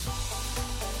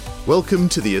Welcome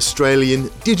to the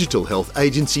Australian Digital Health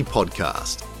Agency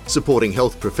podcast, supporting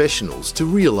health professionals to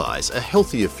realise a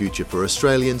healthier future for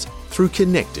Australians through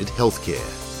connected healthcare.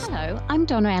 Hello, I'm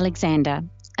Donna Alexander,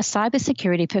 a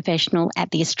cybersecurity professional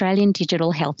at the Australian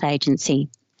Digital Health Agency.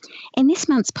 In this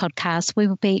month's podcast, we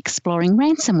will be exploring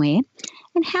ransomware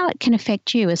and how it can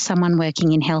affect you as someone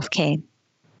working in healthcare.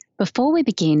 Before we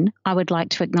begin, I would like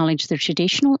to acknowledge the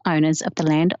traditional owners of the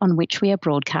land on which we are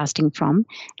broadcasting from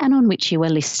and on which you are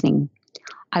listening.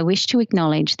 I wish to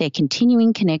acknowledge their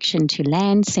continuing connection to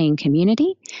land, sea and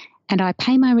community, and I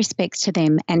pay my respects to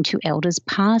them and to elders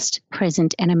past,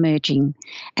 present and emerging,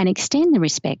 and extend the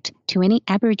respect to any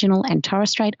Aboriginal and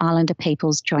Torres Strait Islander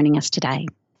peoples joining us today.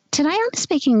 Today I'm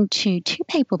speaking to two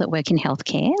people that work in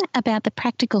healthcare about the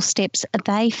practical steps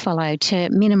they follow to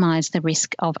minimise the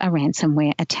risk of a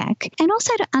ransomware attack and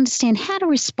also to understand how to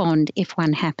respond if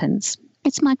one happens.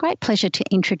 It's my great pleasure to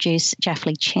introduce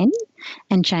Jaflee Chen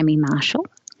and Jamie Marshall.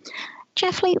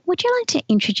 Jaflee, would you like to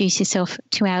introduce yourself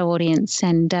to our audience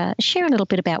and share a little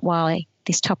bit about why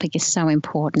this topic is so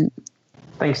important?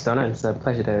 Thanks, Donna. It's a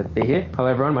pleasure to be here. Hello,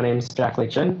 everyone. My name is Jaflee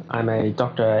Chen. I'm a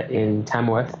doctor in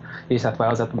Tamworth, New South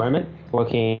Wales at the moment,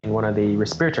 working in one of the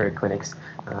respiratory clinics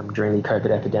during the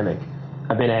COVID epidemic.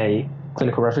 I've been a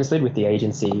clinical reference lead with the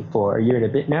agency for a year and a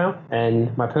bit now,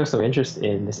 and my personal interest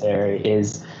in this area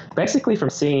is basically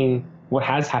from seeing what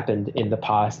has happened in the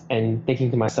past and thinking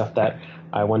to myself that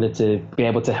I wanted to be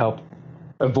able to help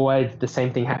avoid the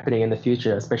same thing happening in the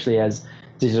future, especially as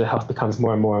digital health becomes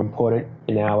more and more important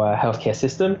in our healthcare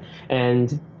system.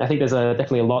 And I think there's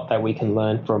definitely a lot that we can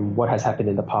learn from what has happened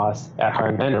in the past at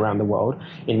home and around the world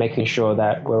in making sure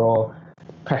that we're all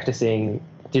practicing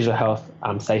digital health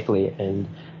safely and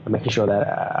making sure that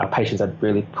our patients are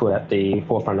really put at the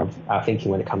forefront of our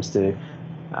thinking when it comes to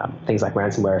things like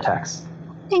ransomware attacks.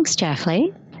 Thanks,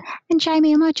 Jaflee. And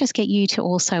Jamie, I might just get you to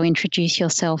also introduce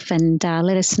yourself and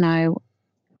let us know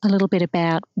a little bit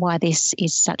about why this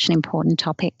is such an important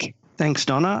topic. Thanks,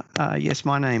 Donna. Yes,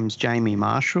 my name's Jamie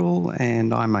Marshall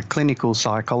and I'm a clinical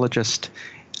psychologist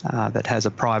that has a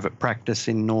private practice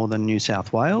in northern New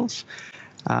South Wales.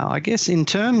 I guess in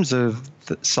terms of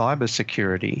cyber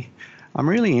security, I'm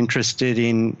really interested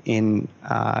in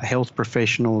health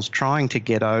professionals trying to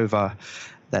get over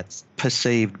that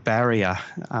perceived barrier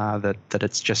that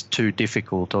it's just too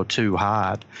difficult or too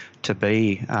hard to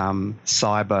be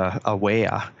cyber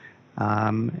aware.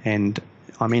 And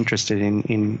I'm interested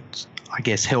in, I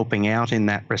guess, helping out in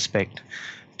that respect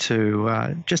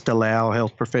to just allow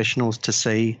health professionals to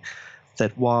see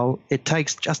that while it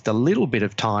takes just a little bit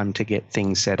of time to get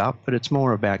things set up, but it's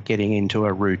more about getting into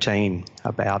a routine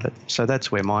about it. So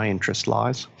that's where my interest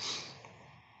lies.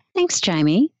 Thanks,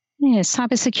 Jamie. Yeah,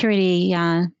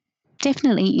 cybersecurity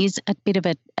definitely is a bit of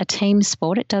a team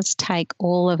sport. It does take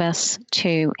all of us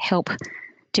to help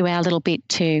do our little bit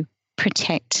to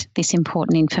protect this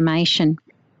important information.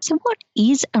 So what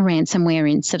is a ransomware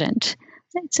incident?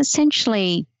 It's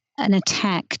essentially an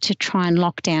attack to try and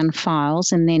lock down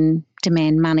files and then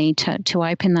demand money to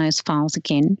open those files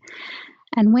again.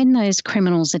 And when those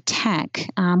criminals attack,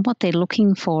 what they're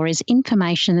looking for is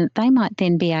information that they might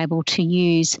then be able to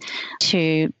use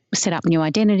to set up new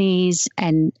identities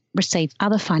and receive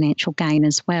other financial gain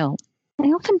as well. They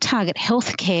often target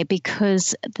healthcare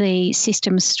because the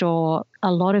systems store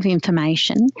a lot of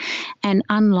information, and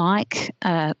unlike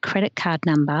a credit card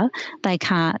number, they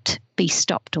can't be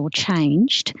stopped or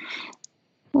changed.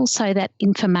 Also, that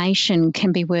information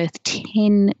can be worth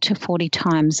 10 to 40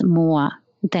 times more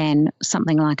than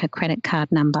something like a credit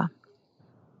card number.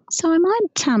 So I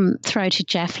might throw to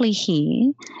Jaflee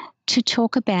here to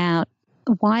talk about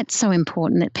why it's so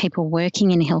important that people working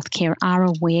in healthcare are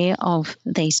aware of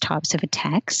these types of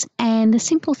attacks and the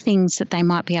simple things that they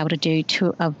might be able to do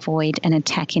to avoid an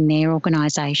attack in their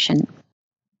organisation.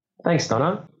 Thanks,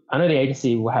 Donna. I know the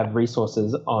agency will have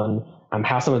resources on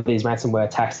how some of these ransomware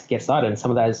attacks get started, and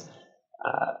some of those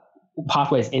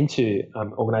pathways into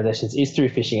organisations is through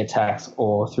phishing attacks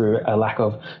or through a lack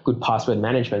of good password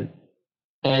management.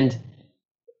 And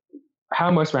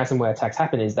how most ransomware attacks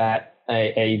happen is that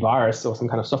a virus or some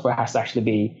kind of software has to actually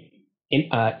be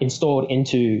installed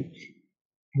into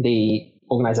the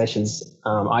organization's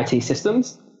IT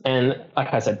systems. And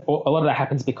like I said, a lot of that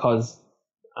happens because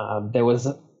there was,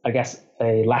 I guess,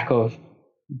 a lack of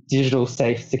digital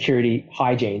safe security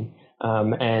hygiene,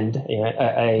 and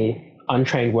a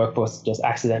untrained workforce just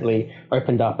accidentally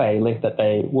opened up a link that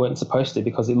they weren't supposed to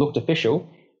because it looked official.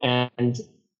 And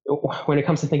when it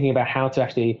comes to thinking about how to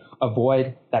actually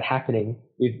avoid that happening,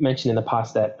 we've mentioned in the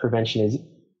past that prevention is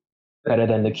better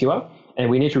than the cure. And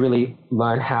we need to really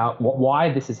learn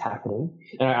why this is happening.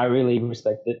 And I really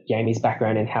respect Jamie's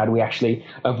background in how do we actually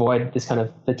avoid this kind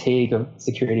of fatigue of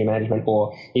security management,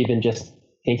 or even just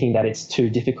thinking that it's too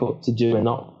difficult to do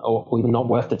or even not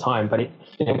worth the time. But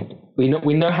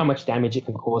we know how much damage it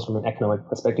can cause from an economic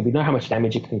perspective. We know how much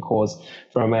damage it can cause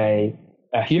from a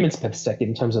human's perspective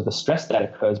in terms of the stress that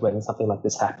occurs when something like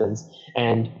this happens.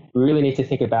 And we really need to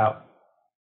think about,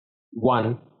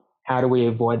 one, how do we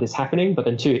avoid this happening? But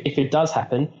then two, if it does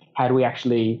happen, how do we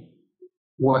actually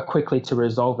work quickly to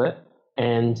resolve it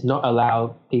and not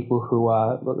allow people who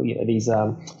are these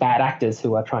bad actors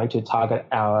who are trying to target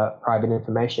our private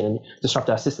information and disrupt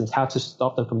our systems, how to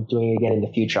stop them from doing it again in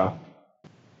the future?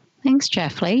 Thanks,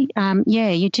 Jaffley.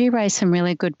 You do raise some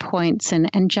really good points.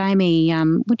 And Jamie,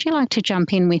 would you like to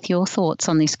jump in with your thoughts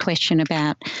on this question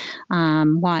about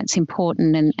why it's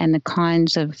important and the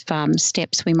kinds of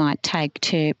steps we might take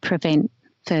to prevent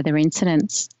further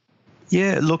incidents?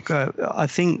 Yeah, look, I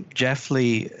think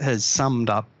Jaffley has summed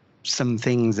up some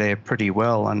things there pretty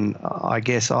well. And I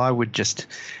guess I would just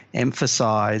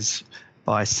emphasise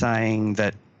by saying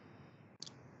that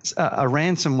a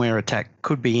ransomware attack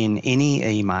could be in any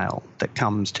email that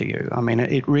comes to you. I mean,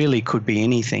 it really could be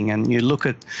anything. And you look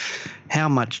at how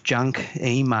much junk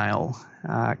email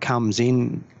comes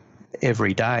in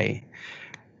every day.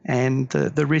 And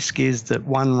the risk is that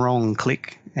one wrong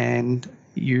click and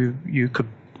you could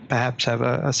perhaps have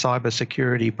a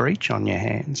cybersecurity breach on your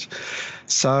hands.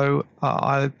 So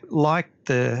I like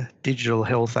the Digital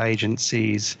Health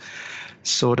Agency's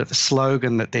sort of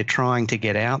slogan that they're trying to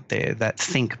get out there, that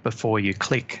think before you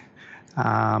click,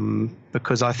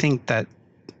 because I think that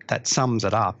sums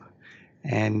it up.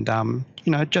 And,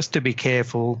 just to be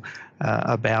careful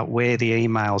about where the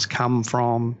emails come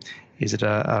from. Is it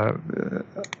a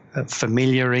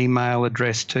familiar email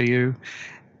address to you?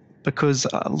 Because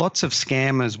lots of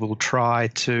scammers will try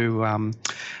to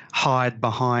hide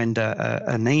behind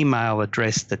an email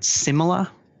address that's similar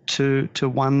to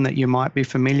one that you might be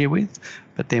familiar with,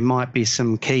 but there might be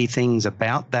some key things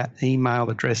about that email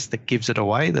address that gives it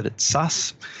away, that it's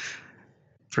sus.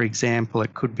 For example,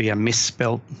 it could be a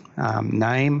misspelt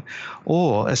name,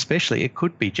 or especially it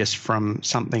could be just from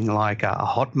something like a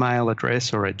Hotmail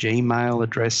address or a Gmail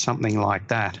address, something like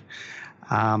that.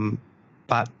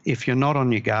 But if you're not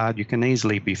on your guard, you can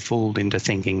easily be fooled into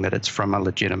thinking that it's from a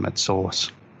legitimate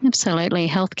source. Absolutely.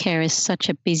 Healthcare is such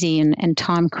a busy and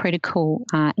time-critical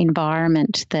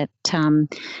environment that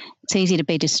it's easy to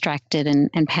be distracted and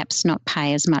perhaps not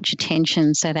pay as much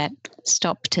attention. So that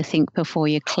stop to think before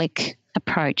you click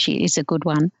approach is a good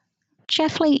one.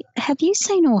 Jaffley, have you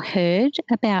seen or heard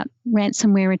about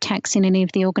ransomware attacks in any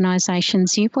of the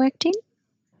organisations you've worked in?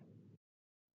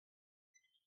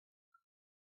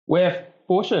 We're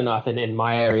fortunate enough in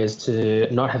my areas to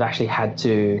not have actually had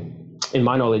to, in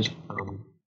my knowledge,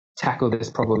 tackle this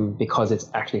problem because it's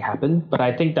actually happened. But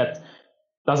I think that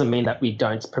doesn't mean that we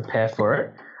don't prepare for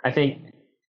it. I think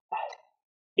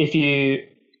if you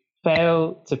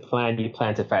fail to plan, you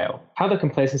plan to fail. How the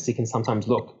complacency can sometimes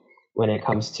look when it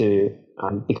comes to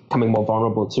becoming more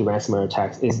vulnerable to ransomware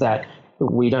attacks is that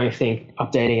we don't think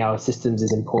updating our systems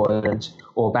is important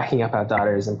or backing up our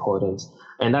data is important.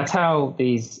 And that's how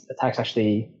these attacks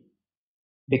actually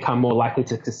become more likely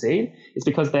to succeed. It's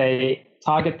because they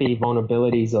target the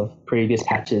vulnerabilities of previous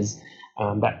patches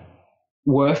that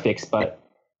were fixed but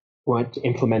weren't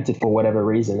implemented for whatever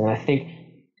reason. And I think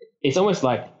it's almost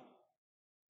like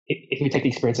if we take the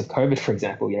experience of COVID, for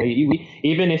example,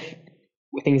 even if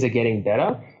things are getting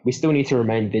better, we still need to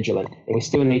remain vigilant, and we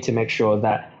still need to make sure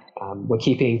that we're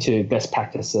keeping to best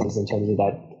practices in terms of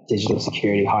that digital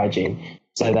security hygiene,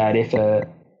 so that if an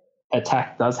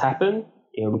attack does happen,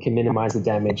 we can minimize the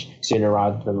damage sooner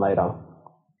rather than later.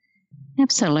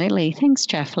 Absolutely. Thanks,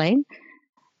 Jaffley.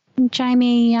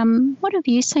 Jamie, what have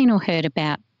you seen or heard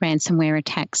about ransomware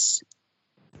attacks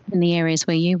in the areas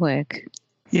where you work?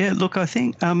 Yeah, look, I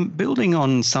think building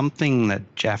on something that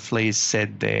Jaffley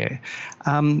said there,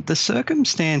 the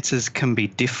circumstances can be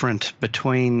different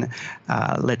between,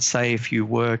 let's say, if you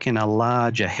work in a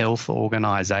larger health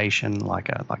organisation like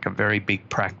a very big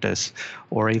practice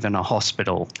or even a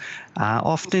hospital.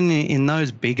 Often in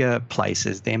those bigger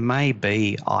places, there may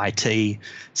be IT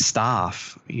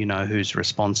staff, whose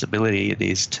responsibility it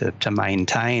is to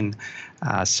maintain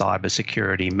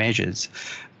cybersecurity measures.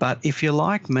 But if you're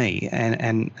like me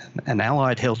and an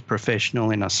allied health professional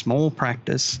in a small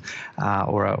practice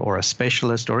or a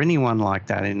specialist or anyone like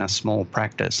that in a small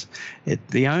practice,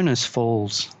 the onus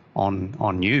falls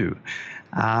on you.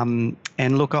 And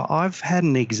look, I've had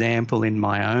an example in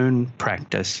my own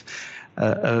practice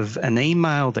of an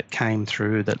email that came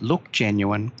through that looked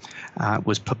genuine,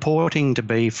 was purporting to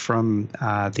be from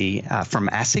from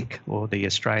ASIC, or the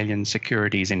Australian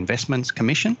Securities Investments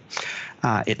Commission.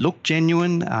 It looked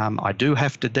genuine. I do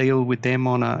have to deal with them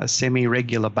on a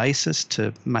semi-regular basis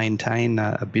to maintain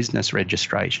a business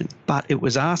registration. But it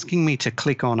was asking me to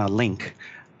click on a link,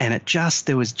 and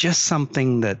there was just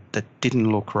something that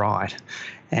didn't look right.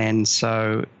 And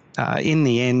so in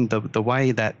the end, the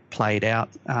way that played out,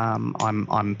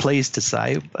 I'm pleased to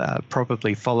say,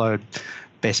 probably followed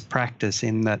best practice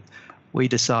in that we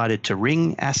decided to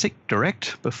ring ASIC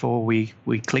direct before we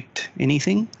clicked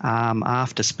anything.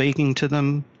 After speaking to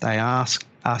them, they asked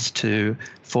us to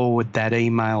forward that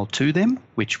email to them,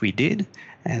 which we did,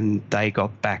 and they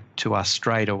got back to us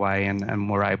straight away and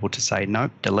were able to say,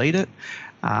 nope, delete it.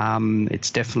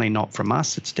 It's definitely not from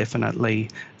us. It's definitely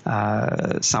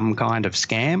some kind of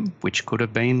scam, which could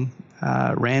have been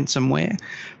ransomware.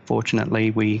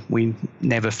 Fortunately, we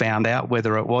never found out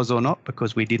whether it was or not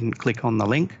because we didn't click on the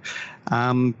link.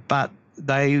 But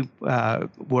they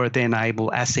were then able,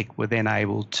 ASIC were then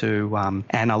able to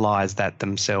analyse that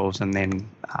themselves and then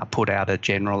put out a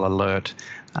general alert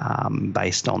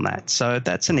based on that. So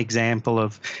that's an example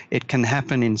of it can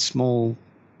happen in small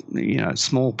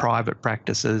private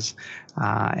practices,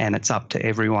 and it's up to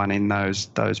everyone in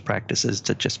those practices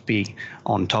to just be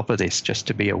on top of this, just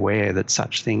to be aware that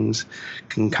such things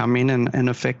can come in and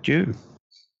affect you.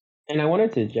 And I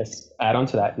wanted to just add on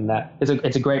to that, and that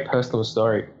it's a great personal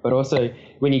story, but also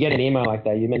when you get an email like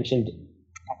that, you mentioned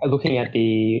looking at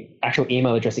the actual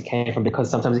email address it came from, because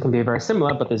sometimes it can be very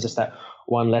similar, but there's just that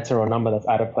one letter or number that's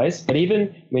out of place. But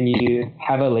even when you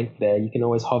have a link there, you can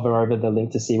always hover over the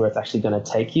link to see where it's actually going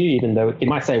to take you, even though it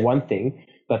might say one thing,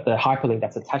 but the hyperlink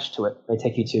that's attached to it may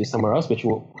take you to somewhere else, which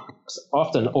will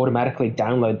often automatically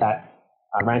download that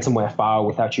ransomware file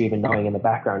without you even knowing in the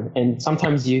background. And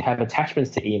sometimes you have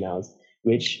attachments to emails,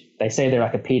 which they say they're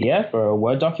like a PDF or a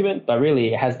Word document, but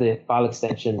really it has the file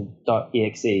extension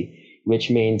 .exe, which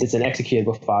means it's an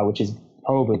executable file, which is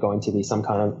probably going to be some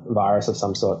kind of virus of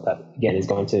some sort that, again, is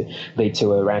going to lead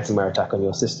to a ransomware attack on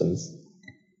your systems.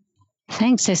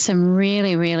 Thanks. There's some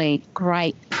really, really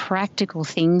great practical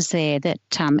things there that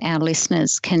our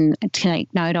listeners can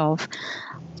take note of.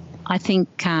 I think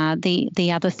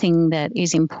the other thing that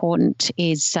is important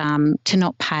is to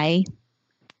not pay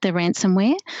the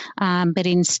ransomware, but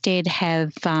instead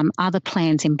have other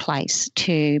plans in place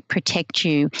to protect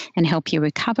you and help you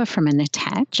recover from an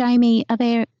attack. Jamie, are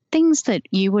there things that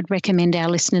you would recommend our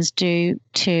listeners do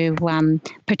to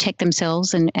protect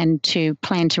themselves and to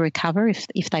plan to recover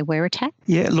if they were attacked?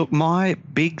 Yeah, look, my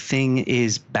big thing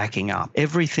is backing up.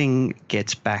 Everything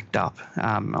gets backed up.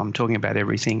 I'm talking about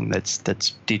everything that's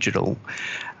digital.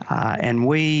 And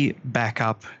we back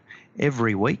up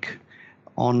every week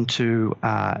onto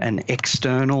an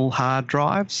external hard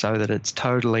drive so that it's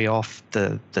totally off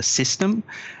the system.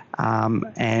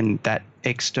 And that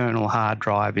external hard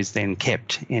drive is then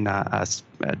kept in a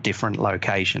different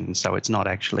location, so it's not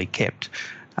actually kept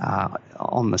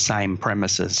on the same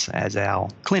premises as our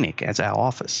clinic, as our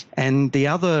office. And the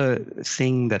other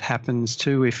thing that happens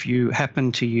too, if you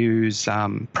happen to use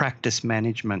practice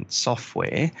management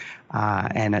software,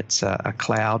 and it's a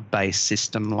cloud-based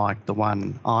system like the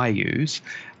one I use,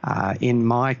 in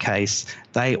my case,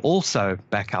 they also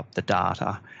back up the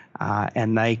data,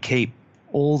 and they keep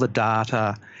all the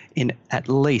data in at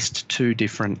least 2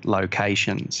 different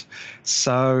locations.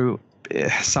 So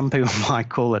some people might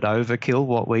call it overkill,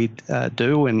 what we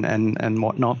do and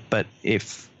whatnot, but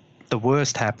if the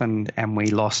worst happened and we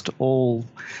lost all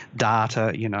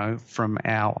data, from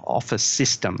our office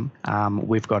system,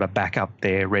 we've got a backup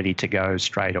there ready to go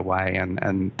straight away.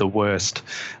 And the worst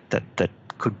that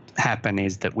could happen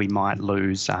is that we might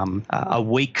lose a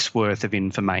week's worth of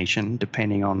information,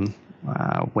 depending on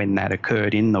when that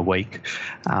occurred in the week.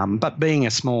 But being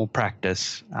a small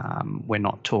practice, we're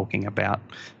not talking about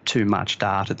too much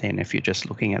data then if you're just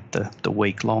looking at the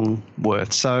week-long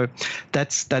worth. So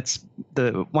that's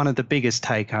one of the biggest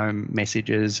take-home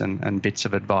messages and bits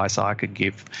of advice I could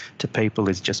give to people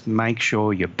is just make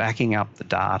sure you're backing up the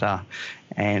data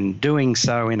and doing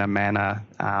so in a manner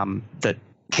that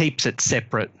keeps it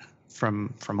separate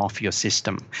from off your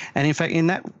system. And in fact, in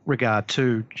that regard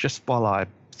too, just while I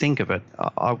think of it,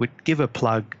 I would give a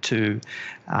plug to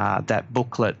that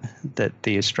booklet that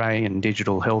the Australian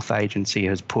Digital Health Agency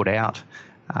has put out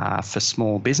for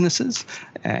small businesses,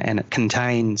 and it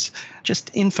contains just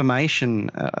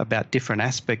information about different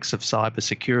aspects of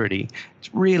cybersecurity. It's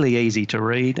really easy to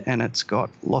read, and it's got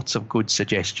lots of good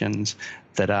suggestions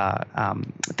that are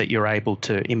that you're able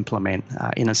to implement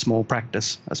in a small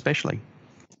practice, especially.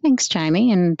 Thanks,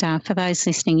 Jamie. And for those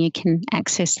listening, you can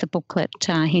access the booklet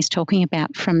he's talking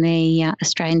about from the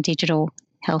Australian Digital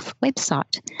Health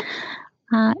website.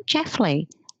 Jaffley,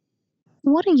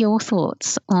 what are your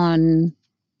thoughts on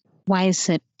ways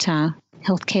that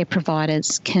healthcare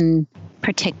providers can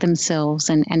protect themselves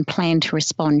and plan to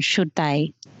respond should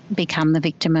they become the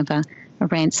victim of a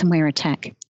ransomware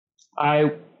attack?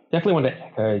 I definitely want to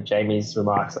echo Jamie's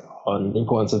remarks on the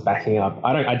importance of backing up.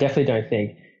 I definitely don't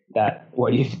think that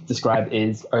what you've described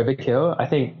is overkill. I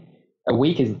think a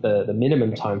week is the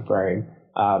minimum time frame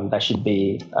that should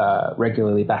be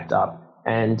regularly backed up.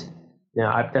 And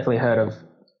I've definitely heard of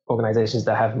organizations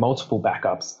that have multiple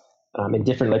backups in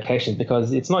different locations,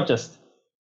 because it's not just,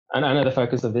 I know the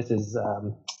focus of this is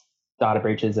data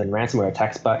breaches and ransomware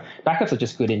attacks, but backups are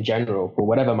just good in general for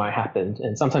whatever might happen.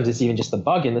 And sometimes it's even just a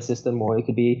bug in the system, or it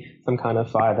could be some kind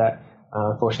of fire that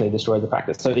unfortunately destroys the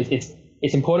practice. So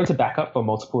it's important to back up for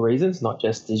multiple reasons, not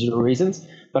just digital reasons.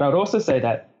 But I would also say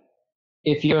that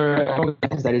if you're an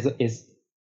organization that is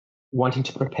wanting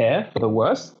to prepare for the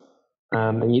worst,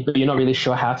 and you're not really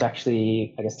sure how to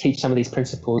actually, teach some of these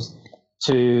principles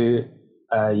to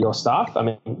your staff. I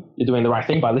mean, you're doing the right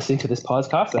thing by listening to this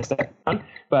podcast. That's step one.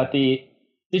 But the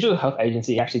Digital Health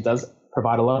Agency actually does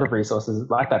provide a lot of resources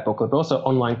like that booklet, but also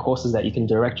online courses that you can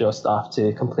direct your staff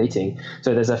to completing.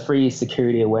 So there's a free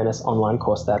security awareness online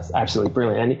course that's absolutely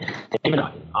brilliant. And even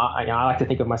I like to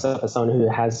think of myself as someone who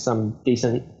has some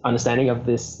decent understanding of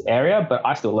this area, but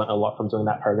I still learn a lot from doing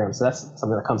that program. So that's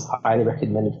something that comes highly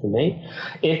recommended for me.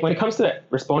 When it comes to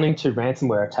responding to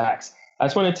ransomware attacks, I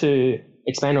just wanted to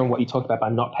expand on what you talked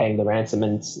about not paying the ransom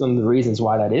and some of the reasons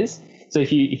why that is. So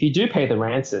if you do pay the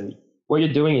ransom, what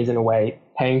you're doing is, in a way,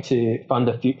 paying to fund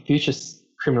the future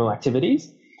criminal activities.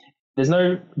 There's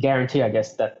no guarantee, I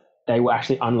guess, that they will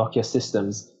actually unlock your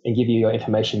systems and give you your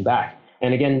information back.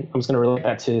 And again, I'm just going to relate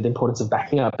that to the importance of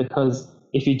backing up, because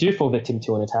if you do fall victim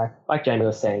to an attack, like Jamie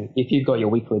was saying, if you've got your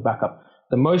weekly backup,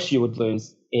 the most you would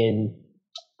lose in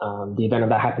the event of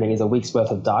that happening is a week's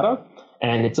worth of data.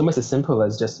 And it's almost as simple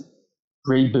as just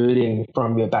rebooting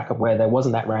from your backup where there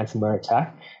wasn't that ransomware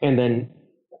attack, and then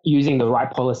using the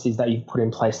right policies that you've put in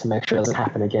place to make sure it doesn't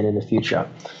happen again in the future.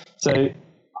 So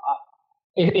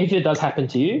if it does happen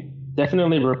to you,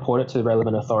 definitely report it to the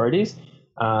relevant authorities.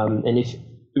 And if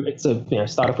it's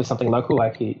start off with something local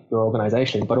like your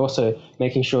organization, but also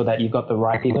making sure that you've got the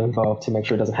right people involved to make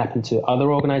sure it doesn't happen to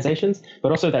other organizations,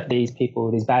 but also that these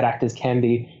bad actors can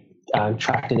be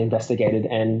tracked and investigated,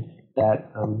 and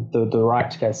that the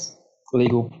right,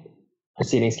 legal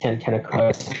proceedings can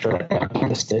occur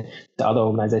to other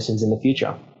organizations in the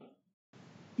future.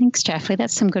 Thanks, Jaffley.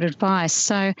 That's some good advice.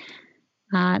 So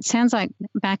it sounds like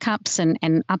backups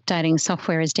and updating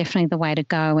software is definitely the way to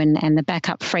go, and the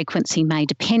backup frequency may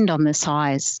depend on the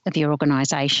size of your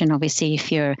organisation. Obviously,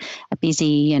 if you're a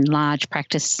busy and large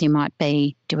practice, you might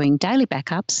be doing daily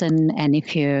backups, and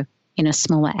if you're in a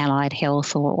smaller allied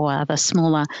health or other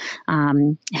smaller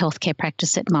healthcare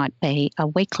practice, it might be a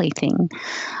weekly thing.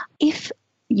 If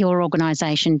your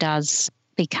organisation does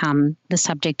become the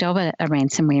subject of a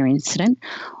ransomware incident,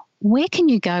 where can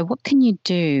you go? What can you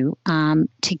do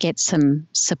to get some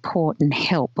support and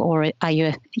help? Or are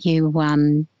you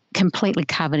completely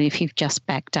covered if you've just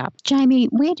backed up? Jamie,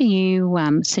 where do you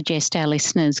suggest our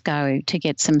listeners go to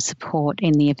get some support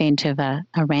in the event of a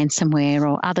ransomware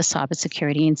or other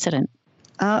cybersecurity incident?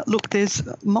 Look, there's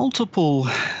multiple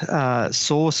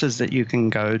sources that you can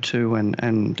go to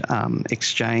and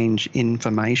exchange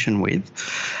information with.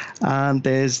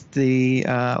 There's the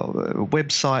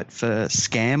website for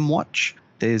ScamWatch.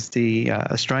 There's the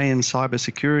Australian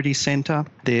Cybersecurity Centre.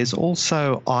 There's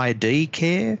also ID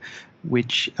Care,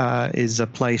 which is a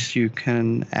place you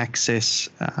can access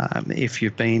if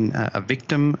you've been a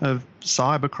victim of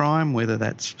cybercrime, whether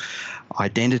that's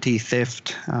identity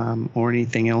theft or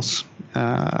anything else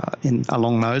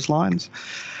along those lines.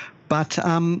 But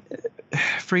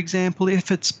for example,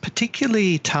 if it's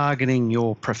particularly targeting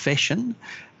your profession,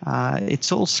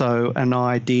 it's also an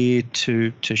idea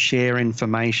to share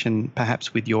information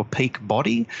perhaps with your peak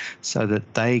body so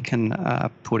that they can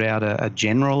put out a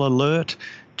general alert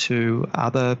to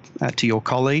your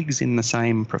colleagues in the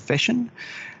same profession.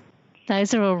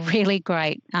 Those are all really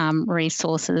great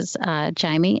resources,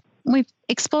 Jamie. We've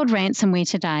explored ransomware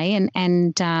today,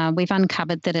 and we've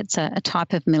uncovered that it's a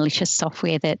type of malicious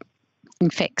software that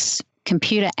infects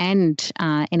computer and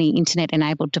any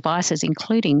internet-enabled devices,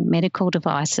 including medical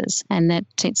devices, and that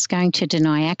it's going to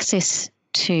deny access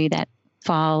to that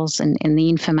files and the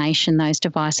information those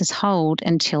devices hold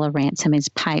until a ransom is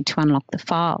paid to unlock the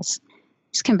files.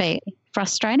 This can be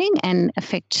frustrating and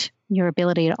affect your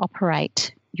ability to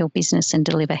operate your business and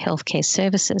deliver healthcare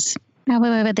services.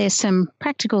 However, there's some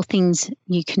practical things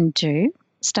you can do,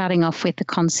 starting off with the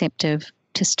concept of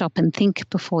to stop and think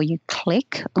before you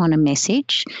click on a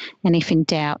message, and if in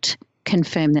doubt,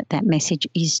 confirm that that message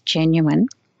is genuine. You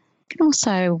can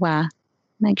also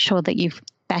make sure that you're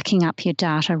backing up your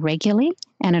data regularly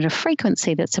and at a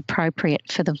frequency that's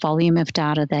appropriate for the volume of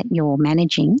data that you're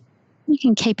managing. You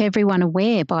can keep everyone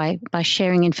aware by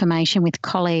sharing information with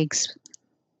colleagues,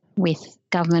 with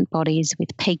government bodies,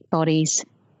 with peak bodies,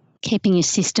 keeping your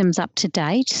systems up to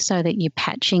date so that you're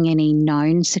patching any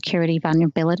known security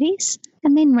vulnerabilities,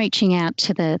 and then reaching out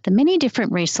to the many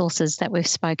different resources that we've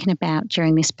spoken about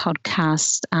during this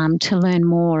podcast to learn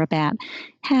more about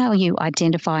how you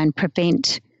identify and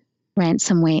prevent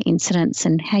ransomware incidents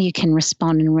and how you can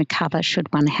respond and recover should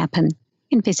one happen.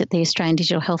 You can visit the Australian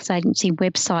Digital Health Agency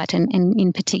website and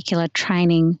in particular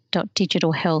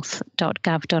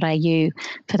training.digitalhealth.gov.au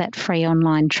for that free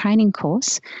online training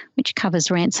course, which covers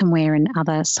ransomware and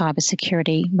other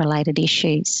cybersecurity related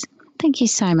issues. Thank you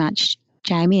so much,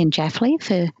 Jamie and Jaffley,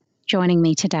 for joining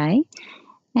me today.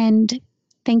 And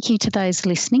thank you to those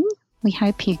listening. We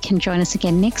hope you can join us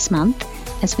again next month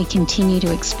as we continue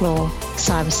to explore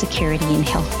cybersecurity in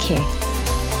healthcare.